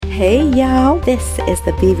Hey, y'all. This is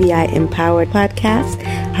the BVI Empowered podcast,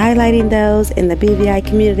 highlighting those in the BVI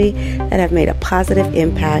community that have made a positive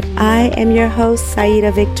impact. I am your host,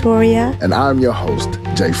 Sayyida Victoria. And I'm your host,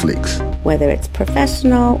 Fleeks. Whether it's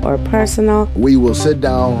professional or personal, we will sit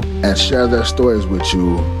down and share their stories with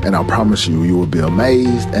you, and I promise you, you will be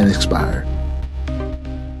amazed and inspired.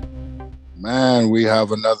 Man, we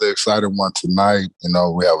have another exciting one tonight.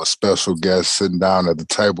 We have a special guest sitting down at the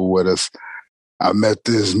table with us. I met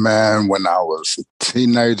this man when I was a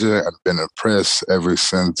teenager. I've been impressed ever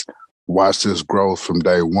since. Watched his growth from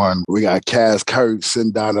day one. We got Kazz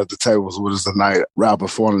sitting down at the tables with us tonight, rapper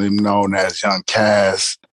formerly known as Young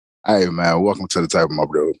Kazz. Hey, man, welcome to the table, my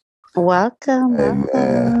brother. Welcome. Hey,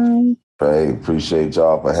 man. Hey, appreciate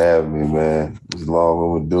y'all for having me, man. It's long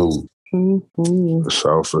overdue. Mm-hmm.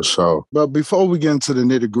 For sure. But before we get into the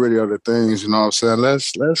nitty gritty of the things, let's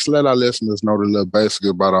let our listeners know a little basic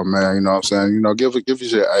about our man, give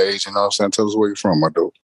us your age, tell us where you're from, my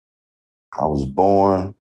dude. I was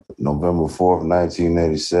born November 4th,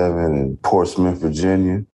 1987 in Portsmouth,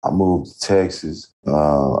 Virginia. I moved to Texas,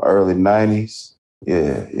 early 90s.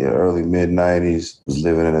 Yeah, early mid-90s. Was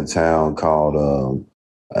living in a town called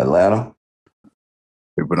Atlanta.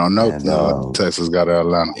 People don't know Texas got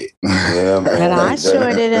Atlanta. Yeah, man. And I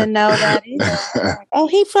sure didn't know that either. Oh,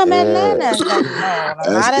 he from Atlanta.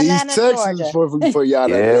 That's East Texas for y'all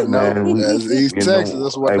that know. That's East Texas.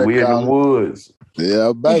 That's what they we call in the woods.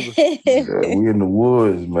 Yeah, baby. We in the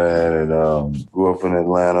woods, man. And grew up in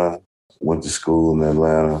Atlanta. Went to school in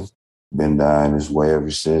Atlanta. Been dying this way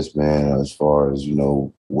ever since, man. As far as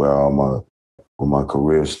where my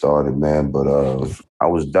career started, man. But I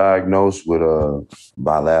was diagnosed with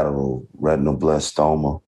bilateral retinal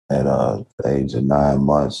blastoma at the age of 9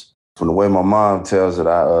 months. From the way my mom tells it,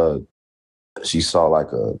 she saw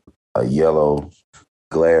like a yellow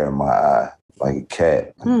glare in my eye, like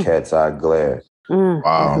a cat's eye glare.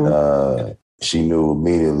 Wow. And she knew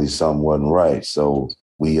immediately something wasn't right. So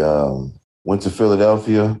we went to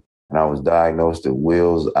Philadelphia, and I was diagnosed at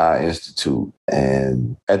Wills Eye Institute.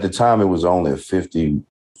 And at the time, it was only a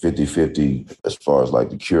 50-50 as far as like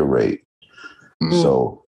the cure rate. Mm-hmm.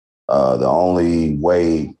 So the only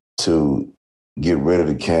way to get rid of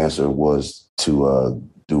the cancer was to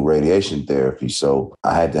do radiation therapy. So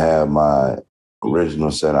I had to have my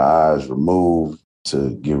original set of eyes removed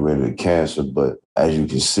to get rid of the cancer. But as you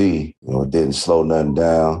can see, it didn't slow nothing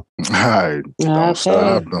down. All right. Don't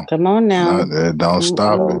stop them. Come on now. No, don't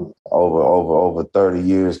stop it. Over 30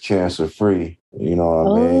 years cancer free. You know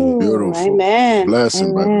what I mean? Beautiful. Amen.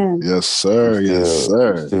 Blessing, amen. Baby. Yes, sir.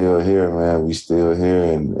 We're still here, man. We still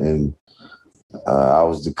here. And I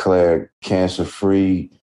was declared cancer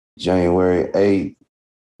free January 8th,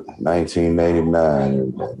 1989.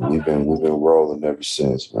 And we've been rolling ever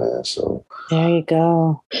since, man. So there you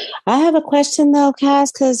go. I have a question though,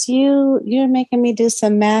 Kazz, because you're making me do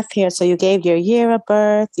some math here. So you gave your year of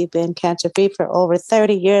birth. You've been cancer free for over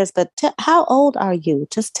 30 years. But how old are you?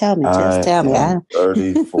 Just tell me. Just tell me.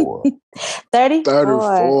 34.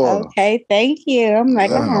 34. Okay, thank you. I'm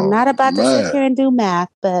like, I'm not about to sit here and do math,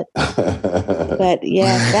 but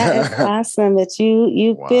yeah, that is awesome that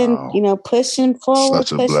you've been pushing forward,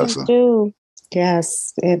 pushing through.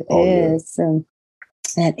 Yes, it is. Yeah.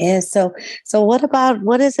 It is. So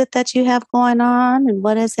what is it that you have going on, and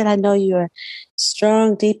what is it? I know you're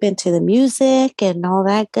strong deep into the music and all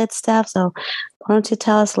that good stuff. So why don't you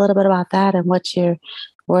tell us a little bit about that and what you're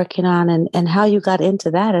working on and how you got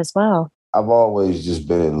into that as well? I've always just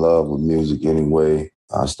been in love with music anyway.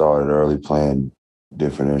 I started early playing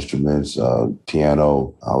different instruments,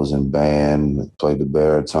 piano. I was in band, played the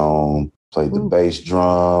baritone, played the bass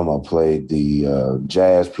drum. I played the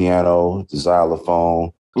jazz piano, the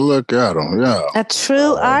xylophone. Look at him, yeah. A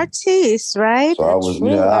true artist, right? So I was,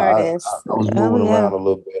 artist. I was moving around a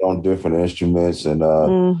little bit on different instruments, and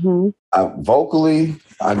vocally,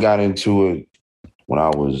 I got into it when I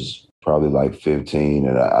was probably like 15,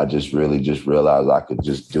 and I just realized I could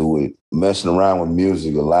just do it. Messing around with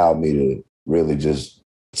music allowed me to really just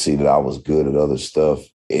see that I was good at other stuff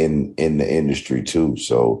in the industry too.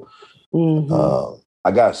 So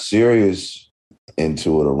I got serious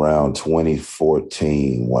into it around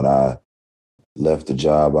 2014 when I left the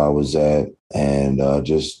job I was at and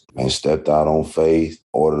stepped out on faith,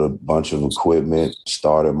 ordered a bunch of equipment,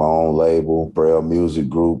 started my own label, Braille Music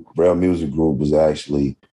Group. Braille Music Group was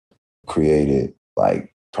actually created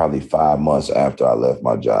like probably 5 months after I left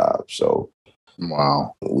my job. So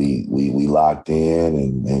wow, we locked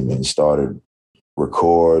in and started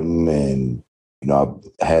recording, and I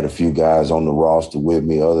had a few guys on the roster with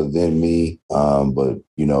me other than me. But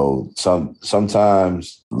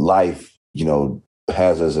sometimes life,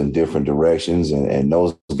 has us in different directions, and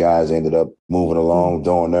those guys ended up moving along,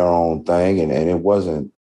 doing their own thing, and it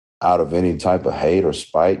wasn't out of any type of hate or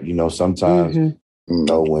spite. You know, sometimes, you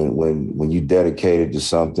know, when you dedicated to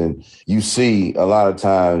something, you see a lot of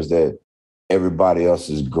times that everybody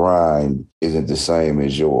else's grind isn't the same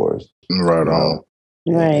as yours. Right on.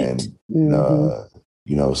 Right. And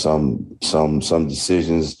you know, some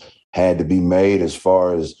decisions had to be made as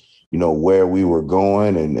far as, you know, where we were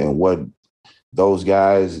going and what those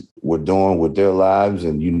guys were doing with their lives.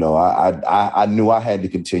 And, you know, I knew I had to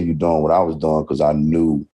continue doing what I was doing because I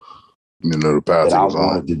knew, you know, the path that I was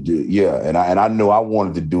wanted on. to do. Yeah. And I knew I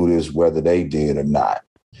wanted to do this whether they did or not.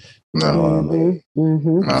 No. You know what I mean?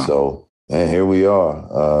 No. So, and here we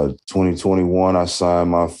are. 2021, I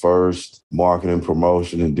signed my first marketing,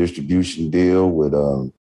 promotion, and distribution deal with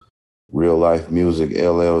Real Life Music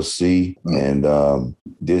LLC. And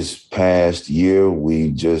this past year,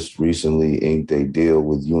 we just recently inked a deal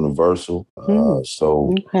with Universal.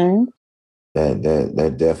 So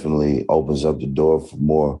that definitely opens up the door for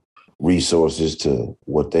more resources to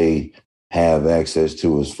what they have access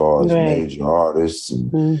to as far as major artists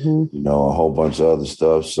and, you know, a whole bunch of other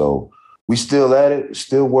stuff. So we still at it,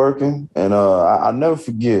 still working. And I'll never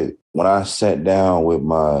forget when I sat down with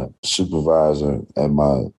my supervisor at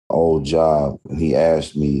my old job, and he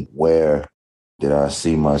asked me, where did I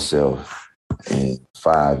see myself in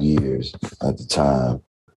 5 years at the time?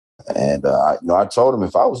 And, you know, I told him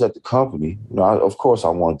if I was at the company, you know, of course I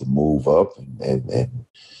wanted to move up and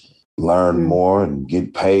learn more and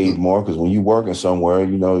get paid more. Because when you're working somewhere,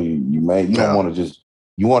 you know, you don't want to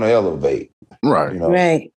you want to elevate. Right. You know?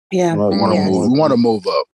 Right. Yeah. You want to move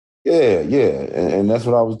up. Yeah. And that's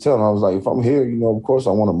what I was telling him. I was like, if I'm here, you know, of course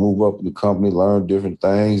I want to move up in the company, learn different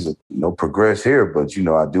things, you know, progress here. But, you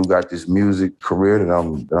know, I do got this music career that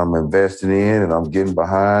I'm investing in and I'm getting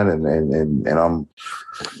behind and I'm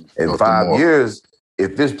in 5 years,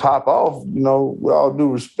 if this pop off, you know, with all due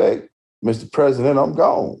respect, Mr. President, I'm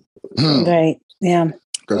gone. Right. Yeah.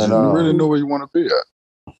 Because you really know where you want to be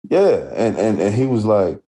at. Yeah. And he was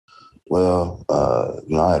like, well,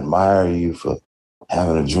 you know, I admire you for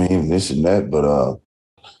having a dream, this and that, but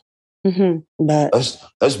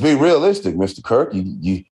let's be realistic, Mr. Kirk.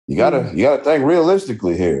 You gotta think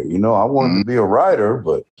realistically here. You know, I wanted to be a writer,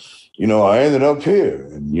 but you know, I ended up here.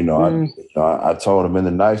 And you know, I told him in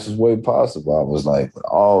the nicest way possible. I was like, with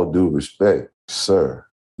all due respect, sir,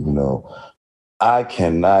 you know, I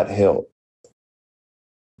cannot help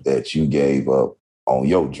that you gave up on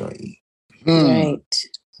your dream. Right.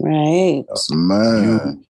 Man,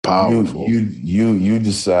 powerful. You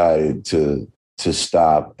decided to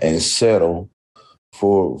stop and settle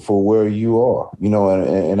for where you are. You know,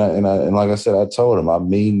 and like I said, I told him I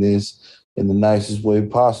mean this in the nicest way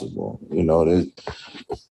possible. You know,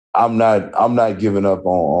 I'm not giving up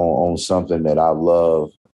on something that I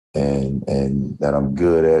love and that I'm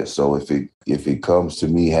good at. So if it comes to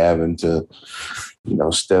me having to, you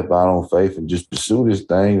know, step out on faith and just pursue this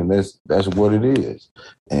thing, and that's what it is.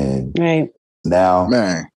 And now,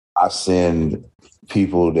 man, I send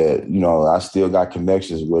people that, you know, I still got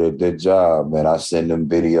connections with at their job, and I send them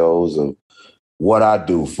videos of what I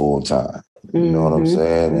do full time. You know what I'm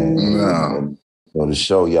saying? And you know, to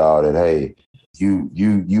show y'all that, hey,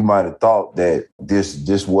 you might have thought that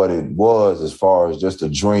this what it was as far as just a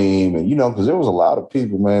dream. And, you know, because there was a lot of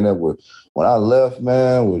people, man, that were, when I left,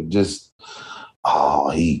 man, were just,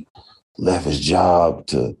 he left his job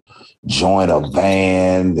to join a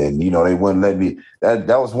band. And, you know, they wouldn't let me, that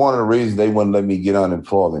was one of the reasons they wouldn't let me get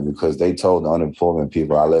unemployment, because they told the unemployment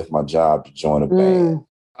people I left my job to join a band.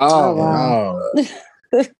 Oh, wow.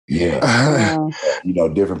 Yeah. You know,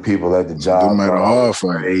 different people at the job are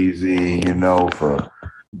crazy, you know, for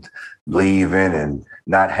leaving and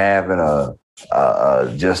not having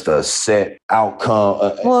just a set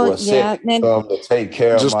outcome, income to take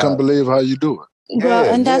care of. Just can't believe how you do it.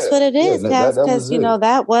 Well, and that's what it is, because, you know,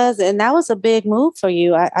 that was a big move for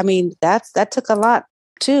you. I mean, that took a lot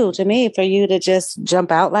too, to me, for you to just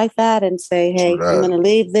jump out like that and say, hey, I'm going to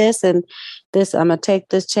leave this and this, I'm going to take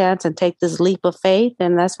this chance and take this leap of faith.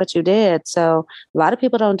 And that's what you did. So a lot of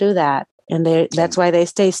people don't do that. And that's why they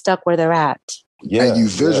stay stuck where they're at. Yeah, and you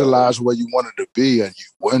visualize where you wanted to be, and you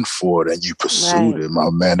went for it, and you pursued it, my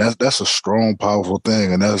man. That's a strong, powerful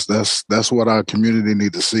thing, and that's what our community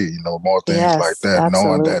need to see. You know, more things like that,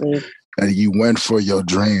 knowing that, and you went for your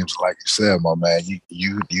dreams, like you said, my man.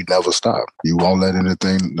 You never stop. You won't let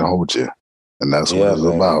anything hold you, and that's what it's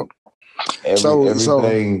about.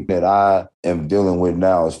 Everything that I am dealing with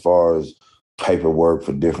now, as far as paperwork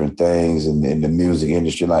for different things and in the music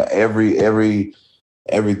industry, like everything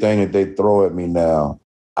that they throw at me now,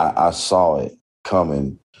 I saw it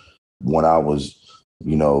coming when I was,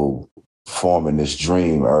 forming this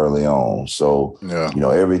dream early on. So,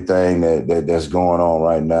 everything that's going on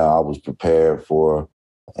right now, I was prepared for.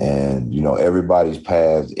 And, everybody's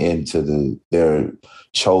path into their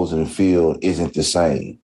chosen field isn't the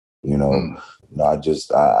same.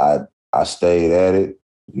 I stayed at it.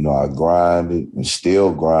 I grinded and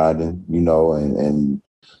still grinding, and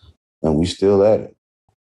we still at it.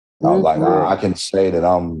 I can say that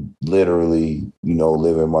I'm literally,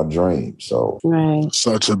 living my dream. So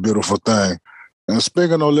Such a beautiful thing. And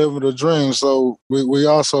speaking of living the dream, so we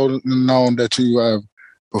also know that you have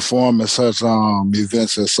performed at such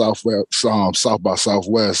events at South by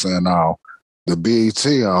Southwest and the BET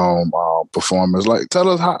performance. Like, tell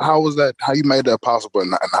us how was that? How you made that possible,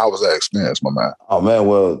 and how was that experience, my man? Oh man,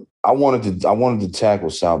 well, I wanted to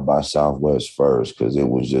tackle South by Southwest first because it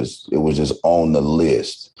was just on the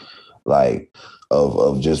list, like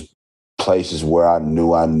of just places where I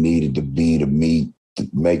knew I needed to be to make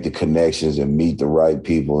the connections and meet the right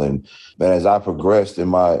people. And man, as I progressed in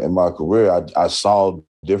my career, I saw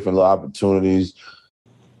different little opportunities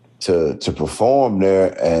to perform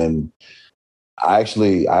there, and I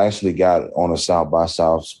actually got on a South by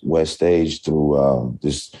Southwest stage through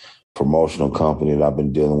this promotional company that I've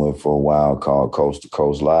been dealing with for a while called Coast to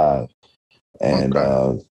Coast Live. And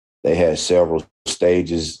they had several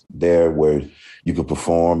stages there where you could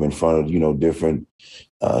perform in front of, different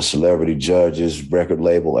celebrity judges, record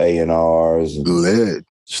label A&Rs, and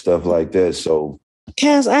stuff like that. So,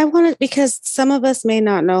 Kaz, I wanted, because some of us may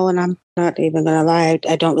not know, and I'm not even going to lie,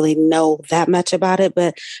 I don't really know that much about it.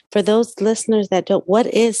 But for those listeners that don't, what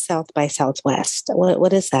is South by Southwest?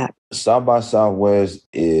 What is that? South by Southwest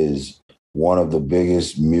is one of the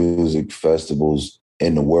biggest music festivals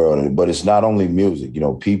in the world, but it's not only music.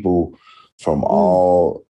 People from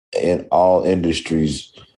all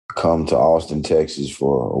industries come to Austin, Texas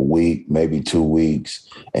for a week, maybe 2 weeks,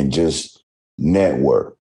 and just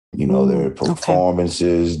network. There are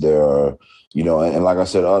performances, there are, and like I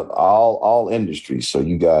said, all industries. So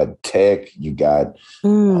you got tech, you got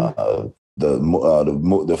the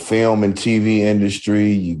film and TV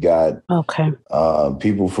industry, you got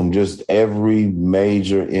people from just every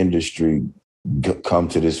major industry come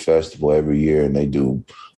to this festival every year, and they do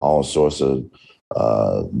all sorts of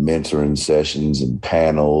mentoring sessions and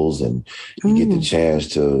panels, and you get the chance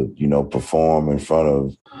to, perform in front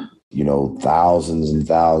of, thousands and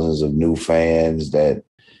thousands of new fans that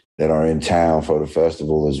are in town for the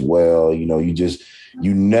festival as well. You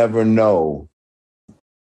never know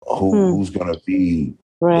who's going to be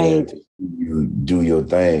there to you do your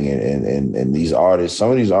thing. And these artists, some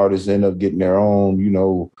of these artists end up getting their own,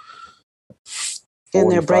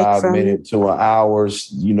 45-minute to an hour,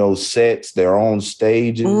 sets, their own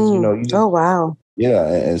stages, oh, wow. Yeah.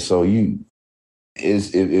 And so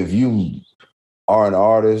if you are an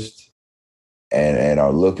artist and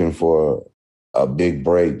are looking for a big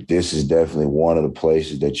break, this is definitely one of the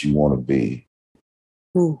places that you want to be.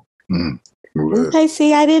 Okay,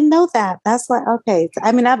 see, I didn't know that. That's like, okay.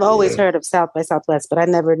 I mean, I've always heard of South by Southwest, but I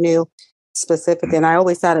never knew specifically. And I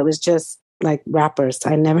always thought it was just like rappers.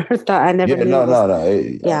 I never knew.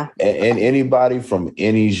 No. And anybody from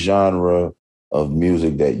any genre of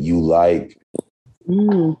music that you like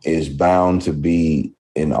is bound to be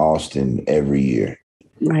in Austin every year.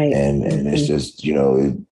 Right. And it's just,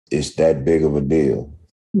 it's that big of a deal.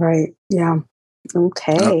 Right. Yeah.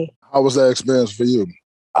 Okay. How was that experience for you?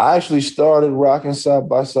 I actually started rocking South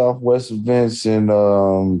by Southwest events in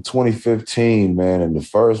 2015, man. And the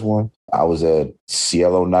first one, I was at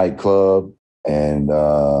Cielo nightclub, and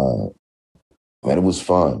man, it was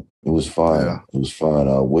fun. It was fun. Yeah. It was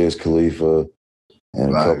fun. Wiz Khalifa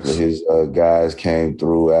and a couple of his guys came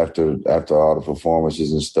through after all the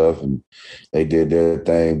performances and stuff, and they did their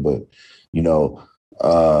thing. But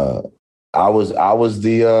I was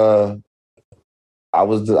the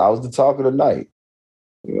talk of the night.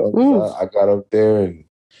 I got up there and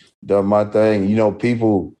done my thing.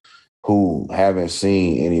 People who haven't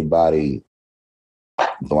seen anybody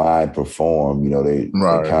blind perform, they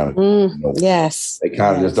kind of, they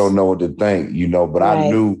kind of just don't know what to think, but I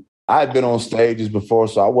knew I'd been on stages before,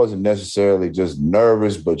 so I wasn't necessarily just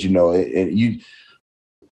nervous, but when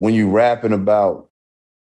you rapping about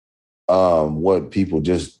what people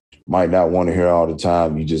just might not want to hear all the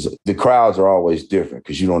time, the crowds are always different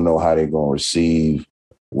because you don't know how they're going to receive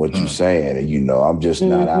what you're saying. And, I'm just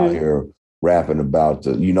not out here rapping about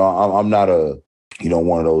I'm not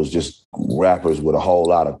one of those just rappers with a whole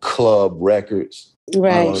lot of club records.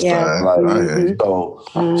 Right. Yeah.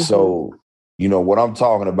 So, what I'm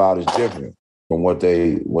talking about is different from what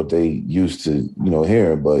they used to,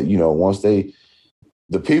 hearing. But, once they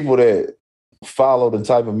the people that follow the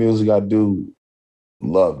type of music I do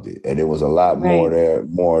loved it. And it was a lot more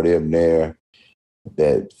of them there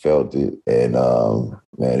that felt it. And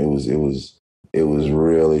man, it was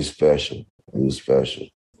really special. It was special.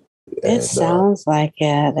 It sounds like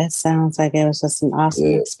it. That sounds like it was just an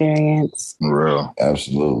awesome experience. Real.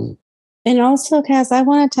 Absolutely. And also, Kazz, I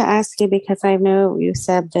wanted to ask you, because I know you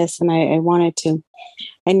said this, and I wanted to.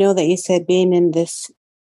 I know that you said being in this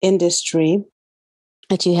industry,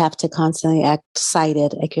 that you have to constantly act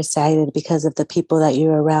excited, like you're excited because of the people that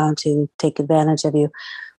you're around to take advantage of you.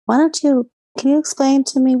 Can you explain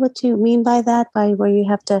to me what you mean by that, by where you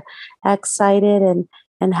have to act excited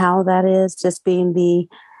and how that is, just being the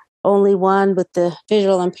only one with the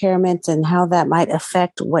visual impairments, and how that might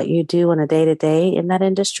affect what you do on a day-to-day in that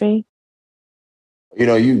industry? You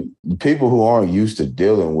know, people who aren't used to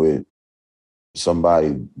dealing with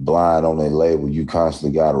somebody blind on their label, you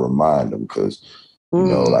constantly got to remind them, because, you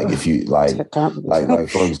know, like if you like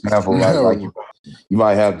for example, like you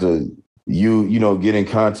might have to, you know, get in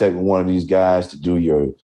contact with one of these guys to do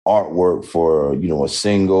your artwork for, you know, a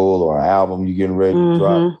single or an album you're getting ready to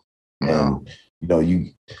drop. And, you know,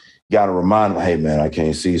 you got to remind them, hey, man, I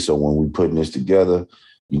can't see. So when we putting this together,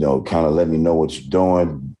 you know, kind of let me know what you're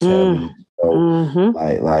doing. Tell me, you know,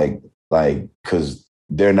 like, because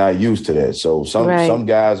they're not used to that. So some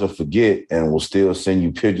guys will forget and will still send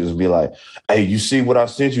you pictures and be like, hey, you see what I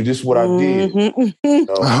sent you? This is what I did. You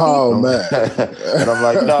know, man. And I'm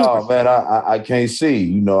like, no, man, I can't see.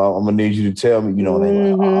 You know, I'm going to need you to tell me, you know, and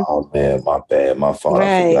they're like, oh, man, my bad, my fault,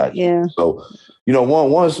 I forgot. Yeah. So, you know,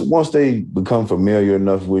 once they become familiar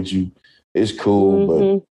enough with you, it's cool.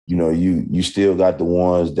 But, you know, you still got the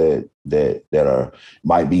ones that are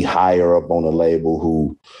might be higher up on the label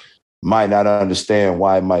who might not understand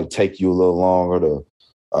why it might take you a little longer to,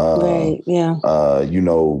 you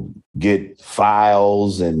know, get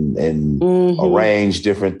files and arrange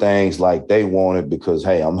different things like they want it, because,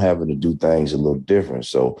 hey, I'm having to do things a little different.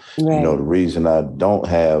 So, you know, the reason I don't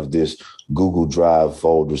have this Google Drive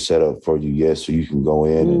folder set up for you yet, so you can go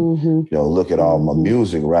in and, you know, look at all my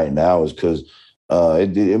music right now, is because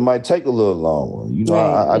it might take a little longer. You know,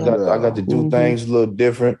 I got to do things a little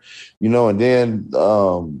different, you know, and then,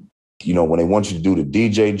 you know, when they want you to do the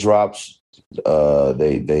DJ drops,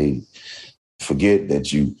 they forget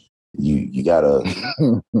that you gotta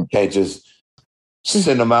can't just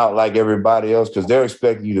send them out like everybody else, because they're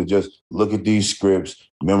expecting you to just look at these scripts,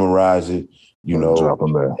 memorize it, you know, drop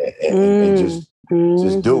them there. And just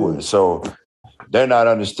do it. So they're not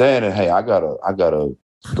understanding, hey, I gotta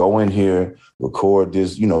go in here, record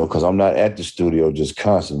this, you know, because I'm not at the studio just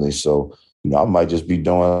constantly. So, you know, I might just be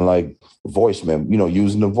doing like voice memo, you know,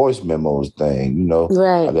 using the voice memos thing, you know.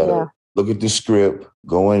 I gotta look at the script,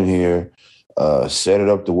 go in here, set it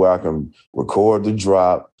up to where I can record the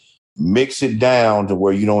drop, mix it down to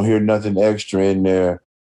where you don't hear nothing extra in there,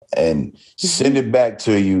 and send it back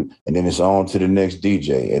to you, and then it's on to the next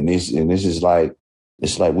DJ. And this is like,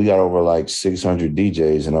 it's like we got over like 600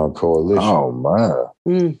 DJs in our coalition. Oh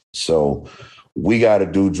man! So we got to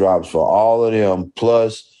do drops for all of them,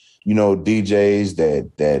 plus, you know, DJs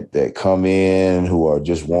that come in who are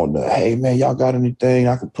just wanting to, hey man, y'all got anything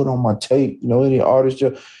I can put on my tape? You know, any artists,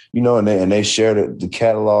 you know, and they share the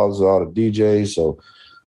catalogs of all the DJs. So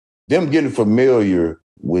them getting familiar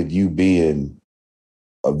with you being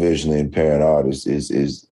a visually impaired artist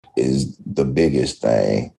is the biggest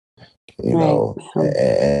thing, you know,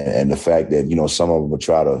 and the fact that, you know, some of them will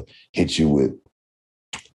try to hit you with,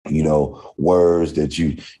 you know, words that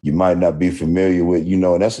you might not be familiar with, you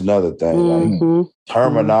know, and that's another thing. Like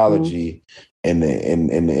terminology in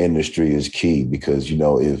the industry is key, because, you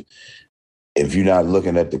know, if you're not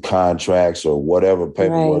looking at the contracts or whatever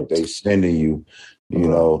paperwork they sending you, you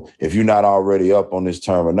know, if you're not already up on this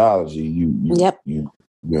terminology,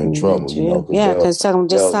 you're in trouble. You know, because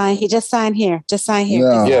just sign. He just signed here. Just sign here.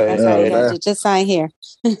 Just sign here.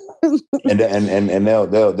 and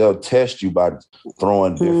they'll test you by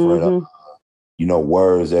throwing different you know,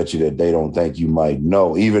 words at you that they don't think you might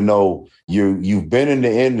know, even though you've been in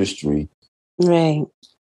the industry. Right.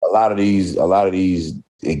 A lot of these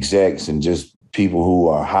execs and just people who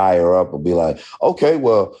are higher up will be like, okay,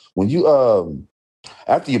 well, when you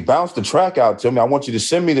after you bounce the track out to me, I want you to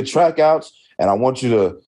send me the track outs, and I want you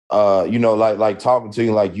to you know, like talking to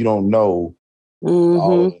you like you don't know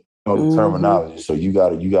all the terminology. So you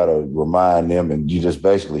gotta remind them, and you just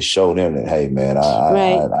basically show them that, hey man,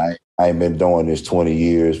 I ain't been doing this 20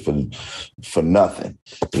 years for nothing.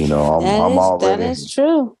 You know, I'm already, that is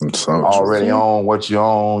true. Already on what you're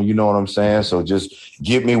on, you know what I'm saying? So just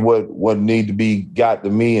give me what need to be got to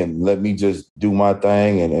me, and let me just do my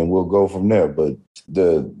thing, and we'll go from there. But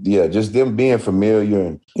just them being familiar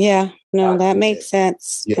and that makes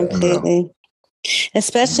sense completely.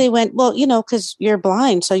 Especially when, because you're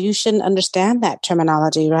blind, so you shouldn't understand that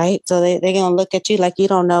terminology, right? So they're going to look at you like you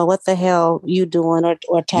don't know what the hell you doing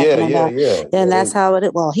or talking about. And that's how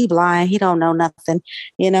it, he blind, he don't know nothing,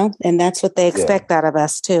 and that's what they expect out of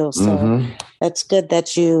us too. So that's good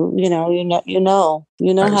that you know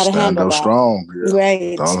how to handle that. Strong. Yeah.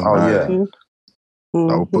 Right.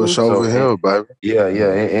 No push over hill, baby.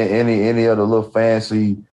 Any other little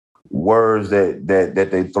fancy words that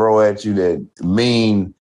they throw at you that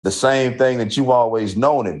mean the same thing that you've always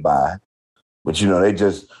known it by, but they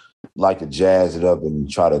just like to jazz it up and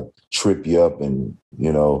try to trip you up, and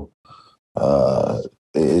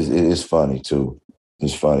it's funny too.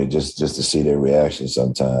 It's funny just to see their reaction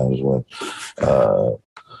sometimes when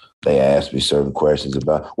they ask me certain questions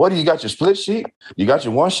about, what do you got your split sheet? You got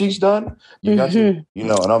your one sheets done? You got your,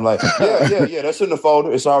 and I'm like, yeah, that's in the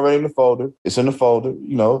folder. It's already in the folder. It's in the folder,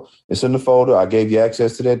 it's in the folder. I gave you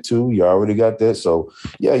access to that too. You already got that. So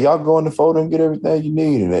yeah, y'all go in the folder and get everything you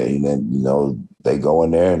need. And then, they go in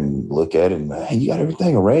there and look at it and, hey, you got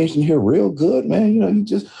everything arranged in here real good, man.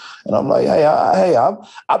 And I'm like,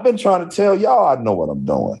 I've been trying to tell y'all I know what I'm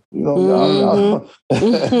doing. Y'all.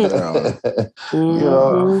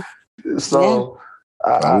 So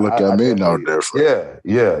I look at me no different.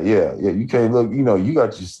 Yeah. You can't look. You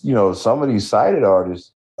got some of these sighted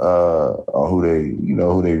artists are who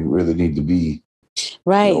they really need to be.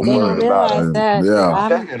 Right. They don't realize that.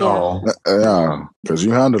 Yeah, because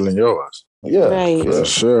you're handling yours. Yeah, right. For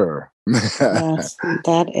sure. Yes,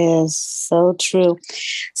 that is so true.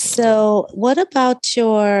 So what about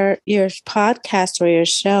your podcast or your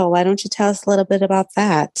show? Why don't you tell us a little bit about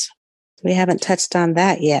that? We haven't touched on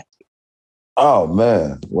that yet. Oh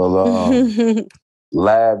man. Well,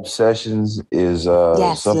 lab sessions is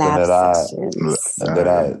something that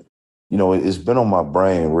I it's been on my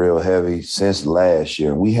brain real heavy since last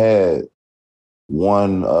year. We had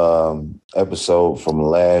one episode from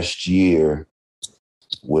last year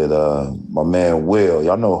with my man Will.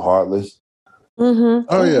 Y'all know Heartless?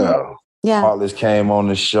 Oh yeah. Heartless came on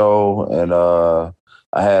the show, and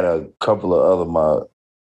I had a couple of other my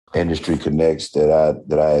industry connects that I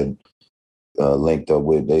had linked up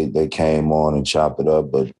with. They came on and chopped it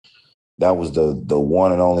up, but that was the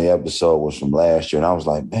one and only episode was from last year. And I was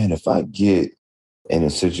like, man, if I get in a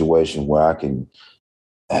situation where I can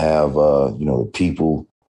have the people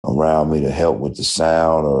around me to help with the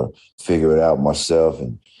sound or figure it out myself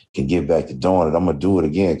and can get back to doing it, I'm gonna do it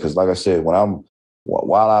again. Because like I said, while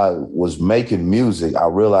I was making music, I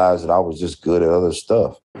realized that I was just good at other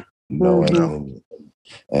stuff,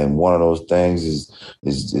 and one of those things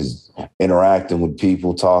is interacting with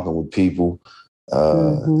people, talking with people.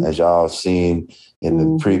 As y'all seen in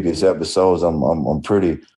the previous episodes, I'm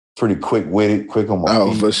pretty quick-witted, quick on my feet.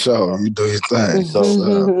 Oh, for sure. You do your thing.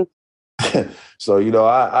 So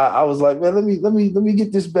I was like, man, let me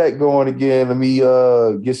get this back going again. Let me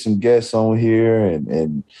get some guests on here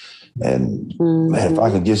and man, if I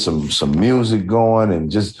can get some music going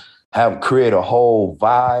and just create a whole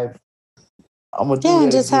vibe, I'm gonna do that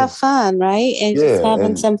and just again. have fun, right? And just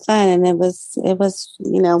having some fun. And it was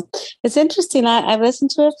it's interesting. I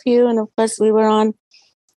listened to a few, and of course we were on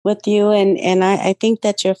with you, and I think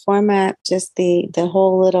that your format, just the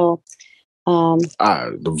whole little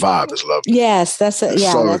the vibe is lovely. Yes, that's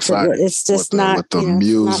exciting. It's just not with the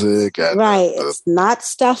music not, and right. It's not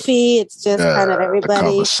stuffy. It's just kind of everybody. The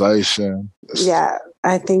conversation. Yeah,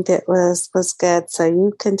 I think that was good. So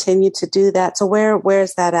you continue to do that. So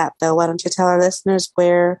where's that at, though? Why don't you tell our listeners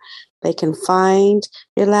where they can find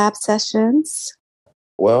your lab sessions?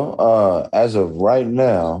 Well, as of right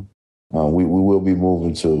now, we will be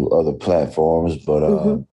moving to other platforms, but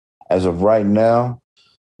as of right now,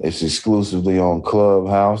 it's exclusively on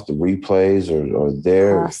Clubhouse. The replays are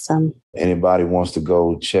there. Awesome. If anybody wants to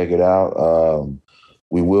go check it out.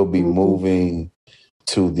 We will be moving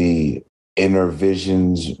to the Inner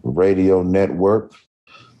Visions Radio Network.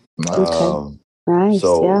 Okay. Nice.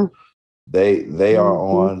 So they are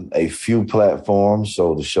on a few platforms.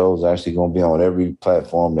 So the show's actually going to be on every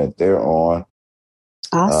platform that they're on.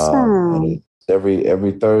 Awesome. And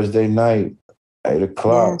every Thursday night,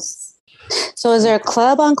 8:00. Yes. So is there a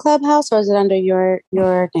club on Clubhouse, or is it under your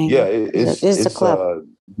name? Yeah, it's a club.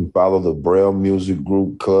 Follow the Braille Music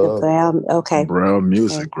Group Club. Braille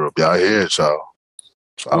Music Group. Y'all hear it, y'all.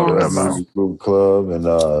 Follow them out. Music Group Club, and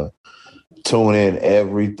tune in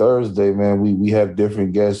every Thursday, man. We have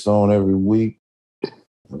different guests on every week.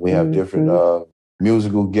 We have different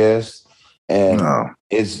musical guests, and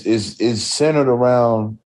it's centered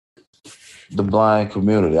around the blind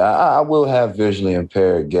community. I will have visually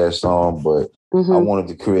impaired guests on, but I wanted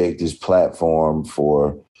to create this platform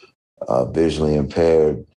for visually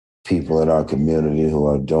impaired people in our community who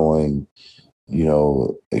are doing,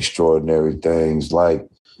 extraordinary things like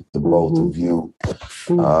the both of you,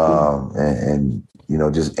 and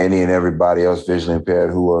just any and everybody else visually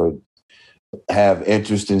impaired who have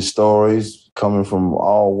interesting stories coming from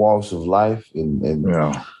all walks of life, and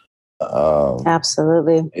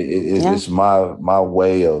absolutely, it's my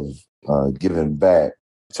way of giving back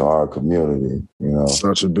to our community.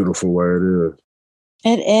 Such a beautiful way it is.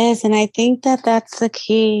 It is, and I think that that's the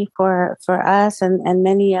key for us and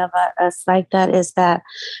many of us like that, is that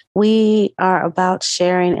we are about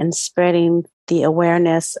sharing and spreading the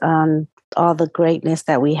awareness on all the greatness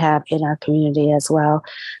that we have in our community as well.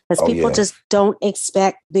 Because people just don't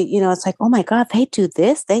expect it's like, oh my God, they do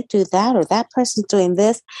this, they do that, or that person's doing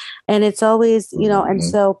this. And it's always, and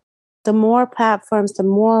so the more platforms, the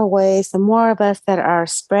more ways, the more of us that are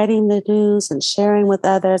spreading the news and sharing with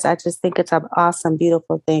others, I just think it's an awesome,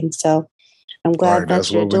 beautiful thing. So I'm glad that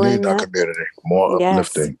you're doing that. That's what we need in our community. More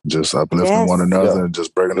uplifting, just uplifting one another and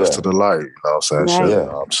just bringing us to the light. You know what I'm saying?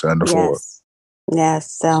 Right. Sharing the forward.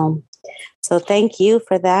 Yes. So thank you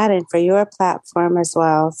for that and for your platform as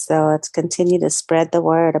well. So let's continue to spread the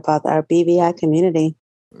word about our BVI community.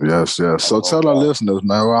 Yes. So tell our listeners,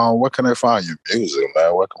 man, what can they find your music,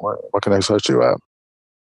 man? What can they search you at?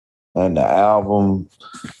 And the album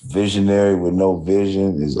Visionary with No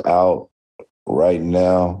Vision is out right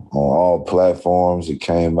now on all platforms. It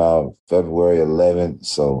came out February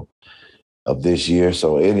 11th of this year.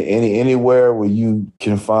 So anywhere where you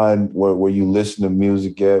can find where you listen to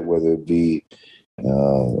music at, whether it be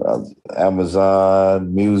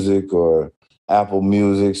Amazon Music or Apple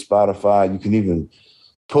Music, Spotify, you can even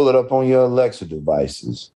pull it up on your Alexa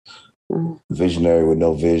devices. Visionary with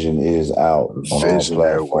No Vision is out on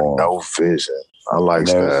Visionary all platforms. with No Vision. I like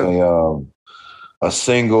that. There's a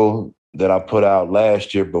single that I put out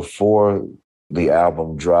last year before the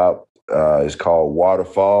album dropped. It's called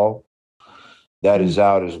Waterfall. That is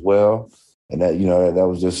out as well. And that, that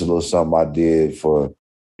was just a little something I did for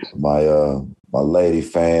my my lady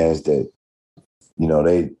fans that,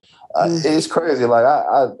 it's crazy. Like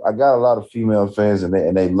I got a lot of female fans and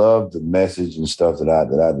they love the message and stuff that I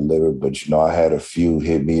delivered. But I had a few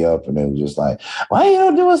hit me up and they were just like, "Why you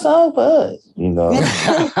don't do a song for us?" Well,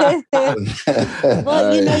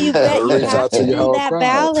 you have to do that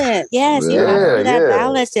balance. Yes, you have to do that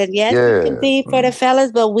balance. And yes, it can be for the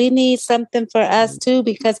fellas, but we need something for us too,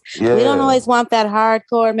 because we don't always want that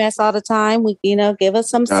hardcore mess all the time. We, give us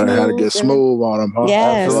some smooth. Gotta get smooth on them, huh?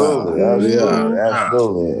 Yes. Absolutely.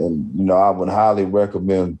 And, I would highly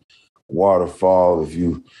recommend Waterfall if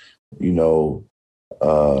you, it's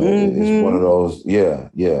one of those.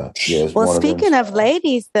 Well, speaking of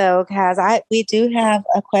ladies, though, Kaz, we do have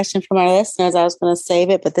a question from our listeners. I was going to save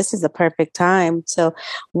it, but this is the perfect time. So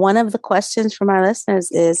one of the questions from our listeners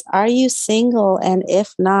is, are you single? And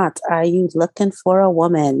if not, are you looking for a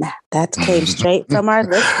woman? That came straight from our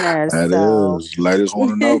listeners. Is. Ladies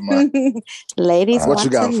want to know, man. Ladies what you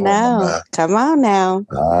got for know. Me, man? Come on now.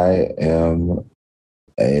 I am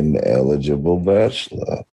an eligible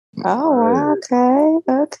bachelor. Oh,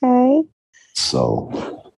 okay. So,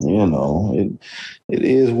 it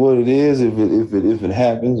is what it is. If it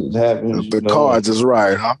happens, it happens. The cards is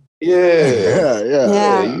right, huh?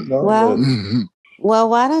 Yeah. Well,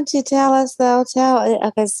 why don't you tell us though?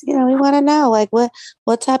 Because we want to know, like, what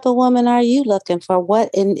type of woman are you looking for? What,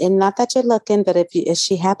 and not that you're looking, but if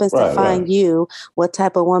she happens to find you, what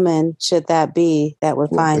type of woman should that be that would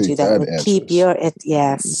find you, that would keep your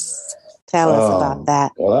yes? Tell us about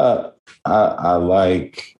that. Well, I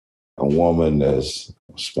like a woman that's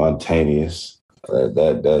spontaneous.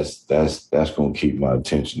 That's going to keep my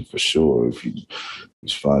attention for sure. If you're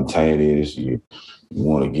spontaneous, you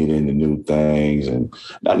want to get into new things, and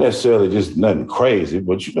not necessarily just nothing crazy,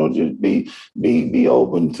 but just be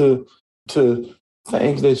open to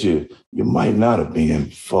things that you might not have been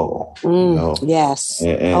before. Yes,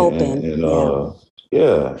 open.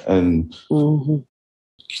 And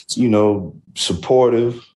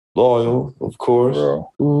supportive, loyal, of course.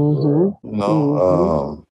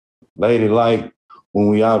 Ladylike when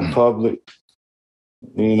we out in public.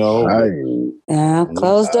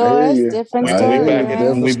 Closed doors, different story.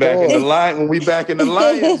 When we back in the line, when we back in the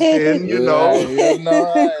Lions, then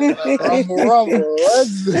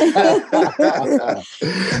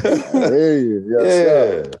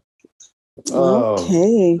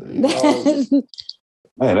Okay.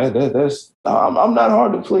 Man, that's I'm not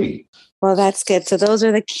hard to please. Well, that's good. So those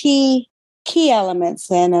are the key elements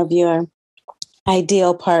then of your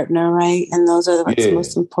ideal partner, right? And those are what's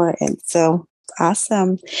most important. So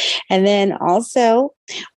awesome. And then also,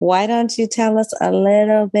 why don't you tell us a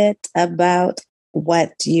little bit about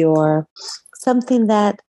what something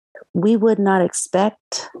that we would not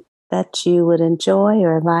expect that you would enjoy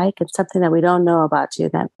or like, and something that we don't know about you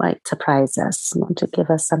that might surprise us. Why don't you give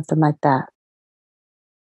us something like that?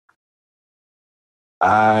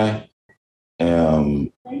 I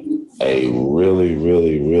am a really,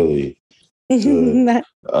 really, really good.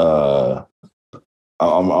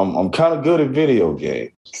 I'm kind of good at video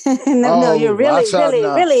games. No, you're really, really,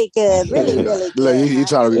 really good. Really, really good. You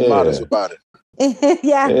trying to be modest about it.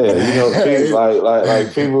 Yeah.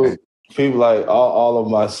 People like all of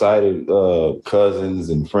my sighted cousins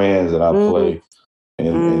and friends that I play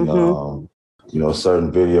in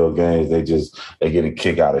certain video games, they get a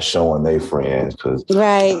kick out of showing their friends because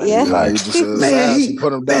man,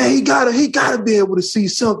 he gotta be able to see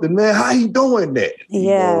something, man. How he doing that?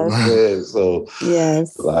 So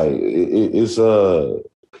like it's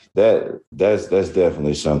that's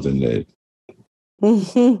definitely something that.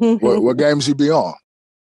 What games you be on?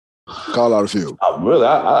 Call out a few. I'm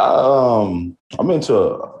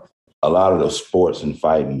into a lot of the sports and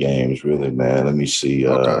fighting games, really, man. Let me see.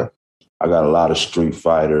 I got a lot of Street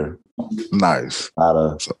Fighter. Nice.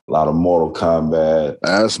 A lot of Mortal Kombat.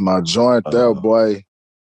 That's my joint there, boy.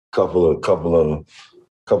 Couple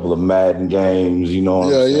of Madden games, you know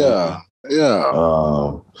what I'm saying?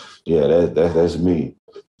 Yeah. That's me.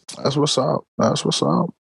 That's what's up.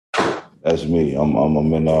 That's me.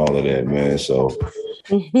 I'm in all of that, man. So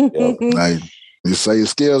now, you say your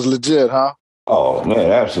skills legit, huh? Oh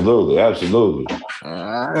man, absolutely. I'm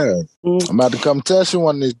about to come test you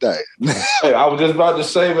one of these days. Hey, I was just about to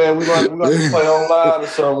say, man, we're going to play online or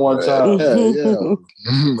something one time. Yeah.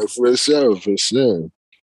 For sure.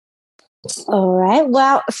 All right.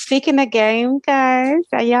 Well, speaking of game, guys,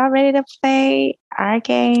 are y'all ready to play our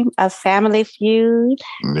game, A Family Feud?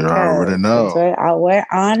 You already know. We're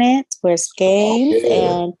on it. We're games,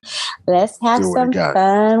 and let's have some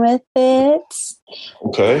fun with it.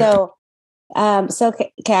 Okay. So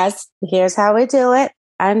Kaz, here's how we do it.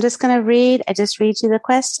 I just read you the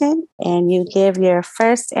question and you give your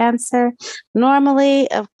first answer.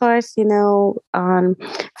 Normally, of course, on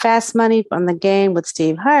Fast Money on the game with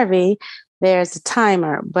Steve Harvey, there's a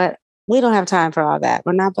timer, but we don't have time for all that.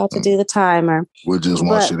 We're not about to do the timer. We just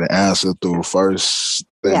want you to answer through the first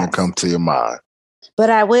thing that come to your mind. But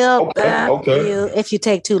I will you if you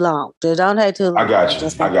take too long. Don't take too long. I got you.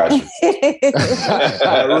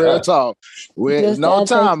 Real talk. No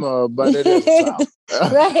timer, but it is time.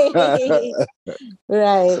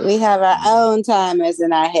 Right. We have our own timers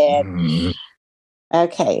in our head. Mm-hmm.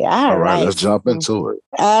 Okay. All right. Let's jump into it.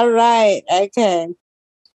 All right. Okay.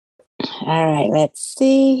 All right. Let's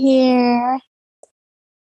see here.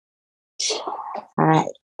 All right.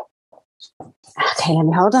 Okay,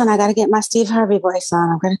 hold on. I got to get my Steve Harvey voice on.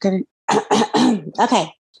 I'm going to get it.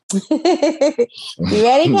 Okay. You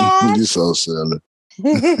ready, Kaz? You're so silly.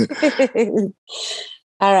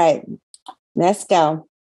 All right. Let's go.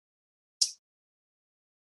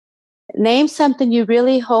 Name something you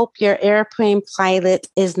really hope your airplane pilot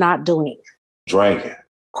is not doing. Drinking.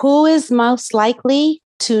 Who is most likely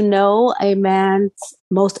to know a man's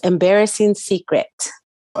most embarrassing secret?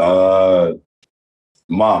 Mama.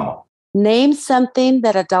 Name something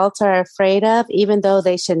that adults are afraid of, even though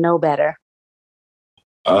they should know better.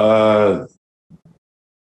 Bugs.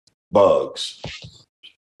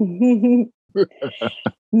 Name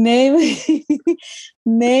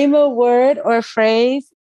a word or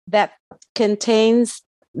phrase that contains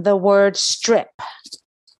the word strip.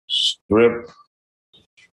 Strip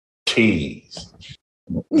tease.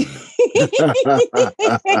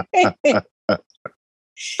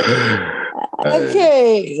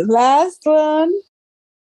 Okay, last one.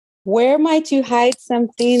 Where might you hide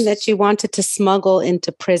something that you wanted to smuggle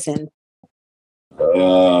into prison?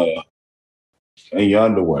 In your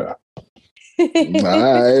underwear. All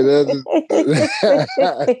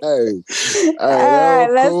right,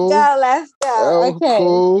 let's go. Okay.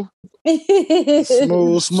 Cool.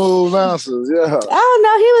 Smooth answers, yeah. Oh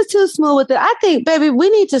no, he was too smooth with it. I think, baby, we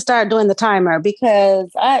need to start doing the timer because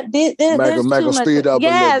there's too much. Speed up.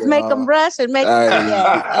 Yes, make them rush and make.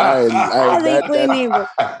 I think we need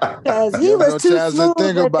because he was too smooth.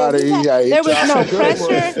 Think about it. There was no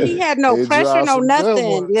pressure. He had no pressure, no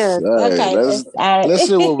nothing. Yes. Okay. Let's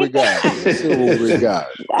see what we got.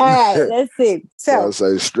 All right. Let's see. So I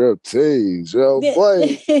say strip tease, yo,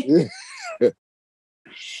 boy.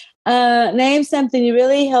 Name something you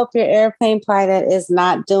really hope your airplane pilot is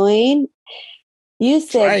not doing. You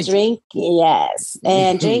said drink, yes.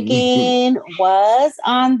 And drinking was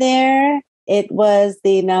on there. It was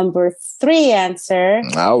the number 3 answer.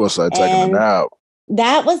 I was taking a nap.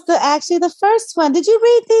 That was actually the first one. Did you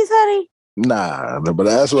read these, honey? Nah, but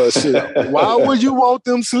that's what shit. Why would you want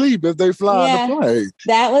them sleep if they fly the plane?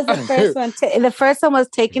 That was the first one. The first one was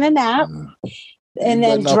taking a nap. And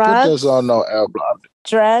then drugs. Put this on no air block.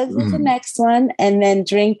 Drugs was the next one. And then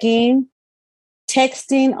drinking,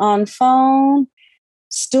 texting on phone,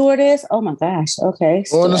 stewardess. Oh my gosh. Okay.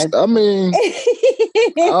 I mean, I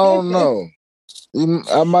don't know.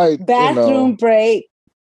 I might. Bathroom break.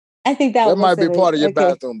 I think that might be part of your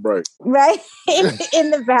bathroom break. Right?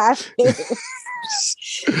 in the bathroom.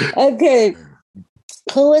 Okay.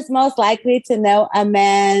 Who is most likely to know a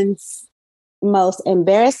man's most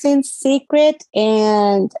embarrassing secret?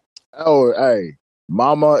 And hey,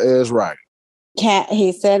 mama is right.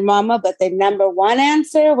 He said mama, but the number 1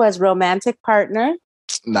 answer was romantic partner.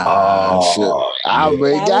 Nah, shit.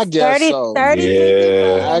 I guess 30, so. 30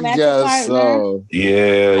 yeah, I guess partner. So.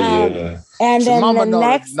 Yeah. And then mama the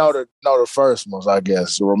next know the first ones, I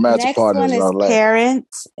guess. The romantic partners one is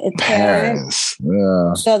parents. Parents.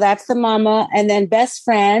 Yeah. So that's the mama, and then best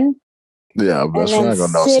friend. Yeah, best friend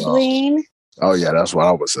gonna know sibling. Something. Oh yeah, that's what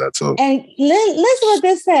I would say too. And listen what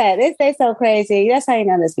this said. They so crazy. That's how you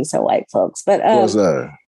know this be so white, folks. But what's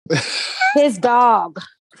that? His dog.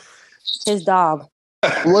 His dog.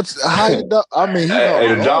 What's how you know? I mean,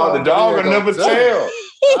 the dog will never tell.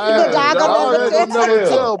 The dog will never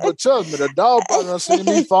tell. But trust me, the dog probably done seen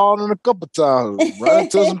me falling a couple times, run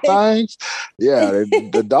into some things. Yeah,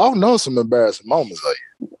 the dog knows some embarrassing moments.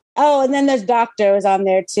 Oh, and then there's doctor was on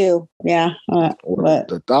there too. Yeah, but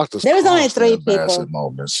the doctor's there was only 3 people.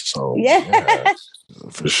 Moments, so yeah,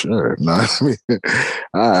 for sure. No, I mean,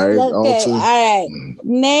 all right, okay, all right.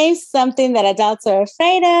 Name something that adults are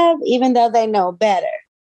afraid of, even though they know better.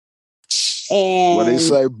 And what did he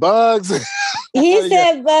say? Bugs. He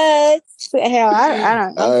said bugs. Hell, I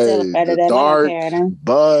don't. I'm still afraid of them. Dark, I don't care.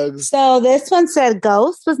 bugs. So this one said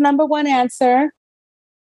ghost was number 1 answer.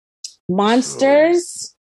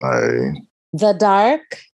 Monsters. Hey. The dark.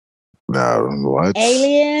 No, what?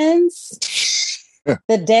 Aliens.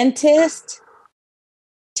 The dentist.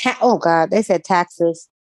 Oh God, they said taxes.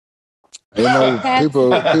 You know, people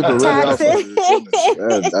really are afraid.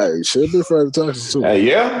 Hey, should be afraid of taxes too.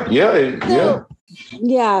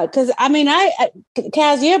 Yeah, because I mean,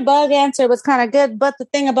 Kaz, your bug answer was kind of good, but the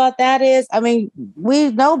thing about that is, I mean,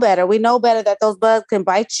 we know better. We know better that those bugs can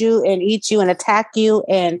bite you and eat you and attack you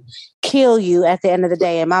and kill you at the end of the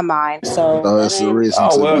day. In my mind, so that's the reason. Yeah.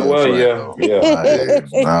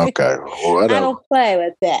 Okay, I don't play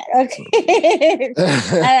with that. Okay,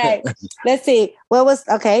 all right. Let's see. Let's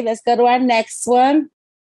go to our next one.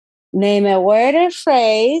 Name a word or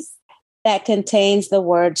phrase that contains the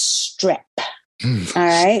word strip. All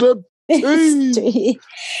right. He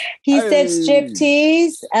said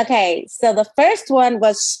striptease. Okay, so the first one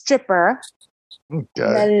was stripper. Okay.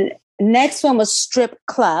 The next one was strip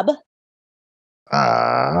club.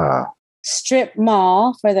 Strip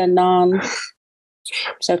mall for the non.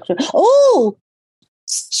 Oh,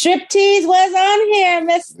 striptease was on here,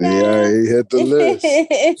 Miss. Yeah, he hit the list.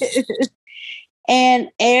 And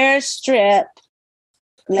airstrip.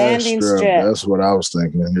 Landing strip. That's what I was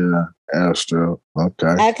thinking. Yeah, airstrip.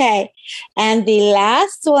 Okay. And the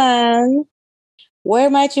last one, where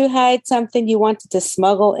might you hide something you wanted to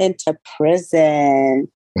smuggle into prison?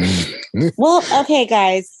 Well, okay,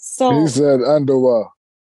 guys. So he said underwear.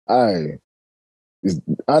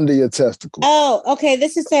 Under your testicles. Oh, okay.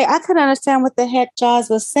 This is I couldn't understand what the heck Jaws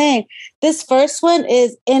was saying. This first one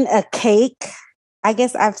is in a cake. I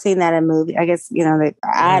guess I've seen that in movies. I guess, I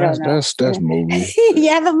don't know. That's movies.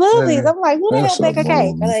 Yeah, the movies. I'm like, who the hell make a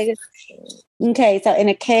cake? Like, okay, so in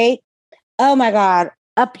a cake. Oh my God.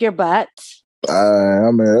 Up your butt.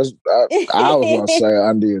 I mean, I was going to say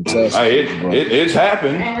under your testicles. It's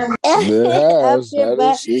happened. It has.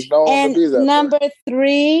 It's known and to be that number way.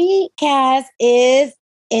 3, Kaz, is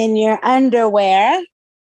in your underwear.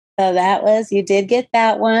 So you did get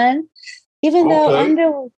that one. Even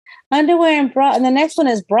though underwear and bra, and the next one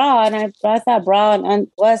is bra, and I thought bra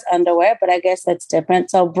was underwear, but I guess that's different.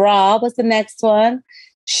 So bra was the next one.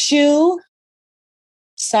 Shoe,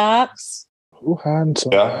 socks. Who had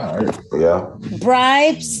some? Yeah.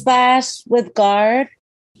 Bribe / with guard.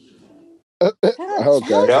 Okay.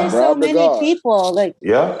 There's so many people. And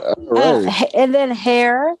then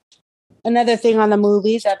hair. Another thing on the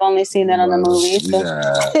movies. I've only seen that on the movies. So.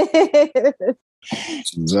 Yeah.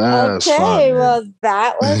 That's okay, funny. well,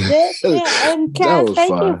 that was it. Yeah, and Kaz, thank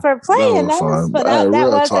fun. you for playing. That was fun. Hey, that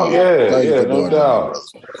real was talk. Yeah, No doubt.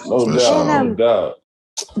 No doubt.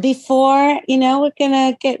 Before, we're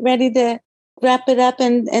gonna get ready to wrap it up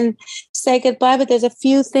and say goodbye, but there's a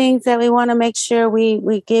few things that we want to make sure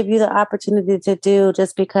we give you the opportunity to do,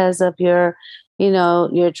 just because of your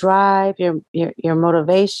your drive, your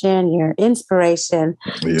motivation, your inspiration.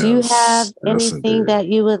 Yes, do you have anything that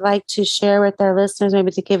you would like to share with our listeners,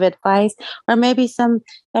 maybe to give advice, or maybe some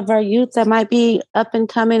of our youth that might be up and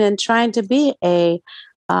coming and trying to be a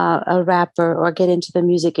rapper or get into the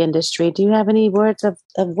music industry? Do you have any words of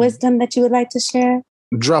wisdom that you would like to share?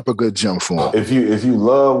 Drop a good gem for them. If you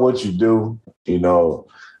love what you do,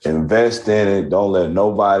 invest in it. Don't let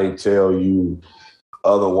nobody tell you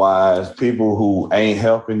otherwise. People who ain't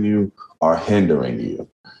helping you are hindering you.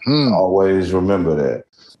 Always remember that.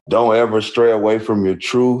 Don't ever stray away from your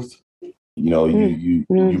truth. You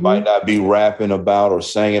might not be rapping about or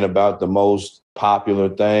singing about the most popular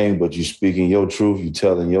thing, but you speaking your truth, you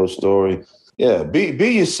telling your story. Yeah, be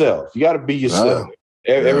yourself. You got to be yourself.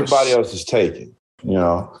 Everybody else is taken.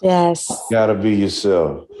 Yes. You got to be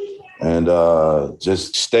yourself, and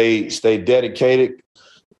just stay dedicated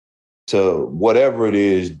to whatever it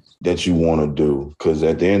is that you want to do. Because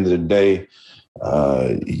at the end of the day,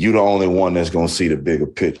 you're the only one that's going to see the bigger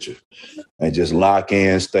picture. And just lock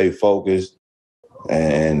in, stay focused,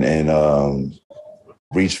 and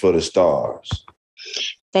reach for the stars.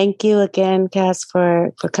 Thank you again, Kaz,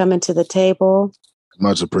 for coming to the table.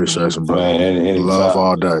 Much appreciation, bro. Man, love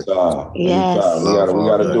all day. Yes. We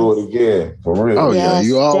gotta do it again, for real. Oh, yes, yeah.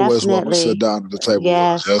 You always definitely want to sit down at the table.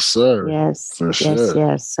 Yes. Yes, sir. Yes. For sure.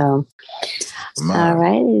 Yes. So, man. All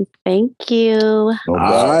right. Thank you. All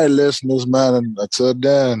right, listeners, man. And until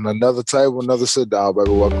then, another table, another sit down, baby.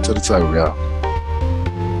 Welcome to the table, y'all.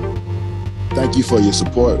 Thank you for your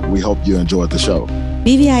support. We hope you enjoyed the show.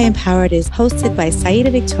 BVI Empowered is hosted by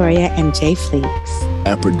Sayyida Victoria and Jay Fleeks.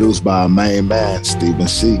 And produced by our main man, Stephen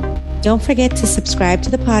C. Don't forget to subscribe to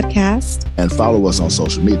the podcast. And follow us on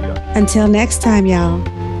social media. Until next time, y'all.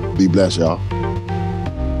 Be blessed, y'all.